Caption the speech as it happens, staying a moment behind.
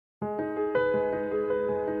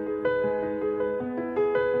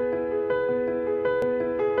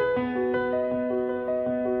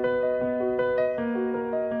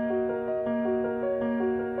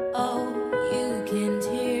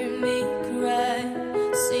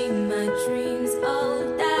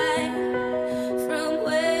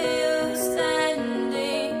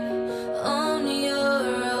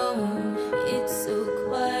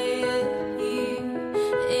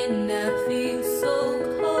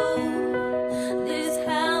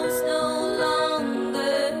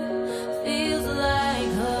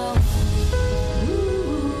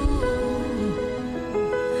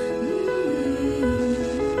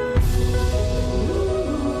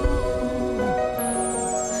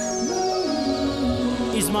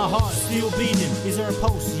my heart still beating? Is there a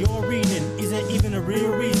post you're reading? Is there even a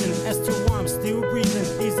real reason as to why I'm still breathing?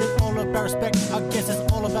 Is it all about respect? I guess it's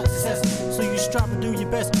all about success. So you strive to do your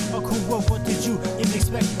best. Oh cool, well, what did you even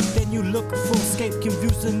expect? Then you look for escape,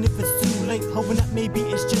 confusing if it's too late, hoping that maybe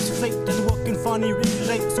it's just fate. Then what can finally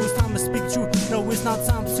relate? So it's time to speak true. No, it's not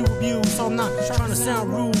time to abuse. So I'm not trying to sound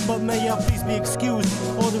rude, but may I please be excused.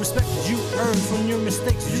 All the respect you earn from your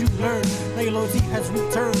mistakes you learn. Now your loyalty has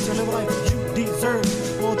returned to live a life you deserve.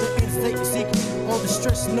 All the instinct you seek, all the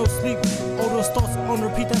stress, no sleep, all those thoughts on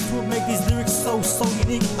repeat. That's what make these lyrics so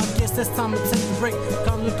unique. I guess it's time to take a break.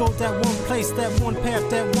 Time to go that one place, that one path,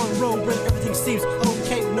 that one road where everything seems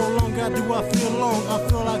okay. No longer do I feel alone. I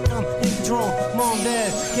feel like I'm in control. Mom,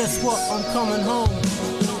 Dad, guess what? I'm coming home.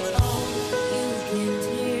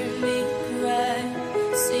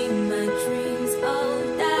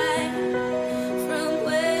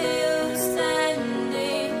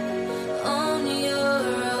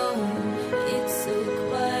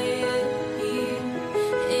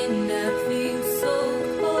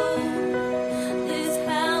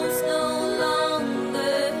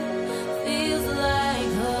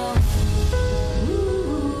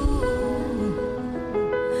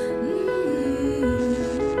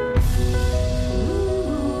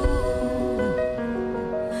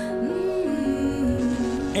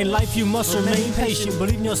 In life you must remain patient.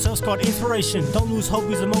 Believe in yourself's called inspiration. Don't lose hope,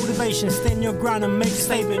 use a motivation. Stand your ground and make a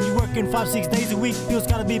statement. You working 5-6 days a week. Bills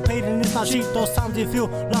gotta be paid and it's not cheap. Those times you feel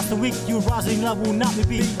lost and weak, you rise and love will not be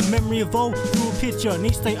beat. Memory evolve through a picture. And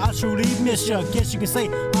each day I truly miss ya. Guess you can say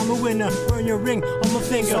I'm a winner. Burn your ring on my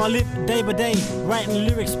finger. So I live day by day, writing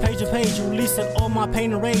lyrics page to page, releasing all my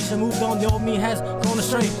pain and rage. I moved on, the old me has gone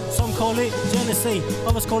astray. Some call it jealousy,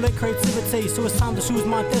 others call it creativity. So it's time to choose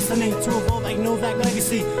my destiny, to evolve like Novak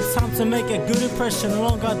legacy. It's time to make a good impression. No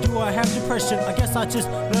longer do I have depression. I guess I just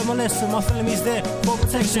learned my lesson. My family's there for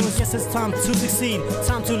protection. Guess it's time to succeed.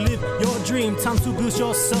 Time to live your dream. Time to boost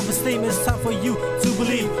your self-esteem. It's time for you to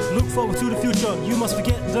believe. Look forward to the future. You must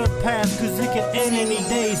forget the past, cause it can end any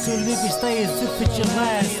day. So live each day as if it's your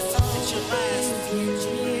last.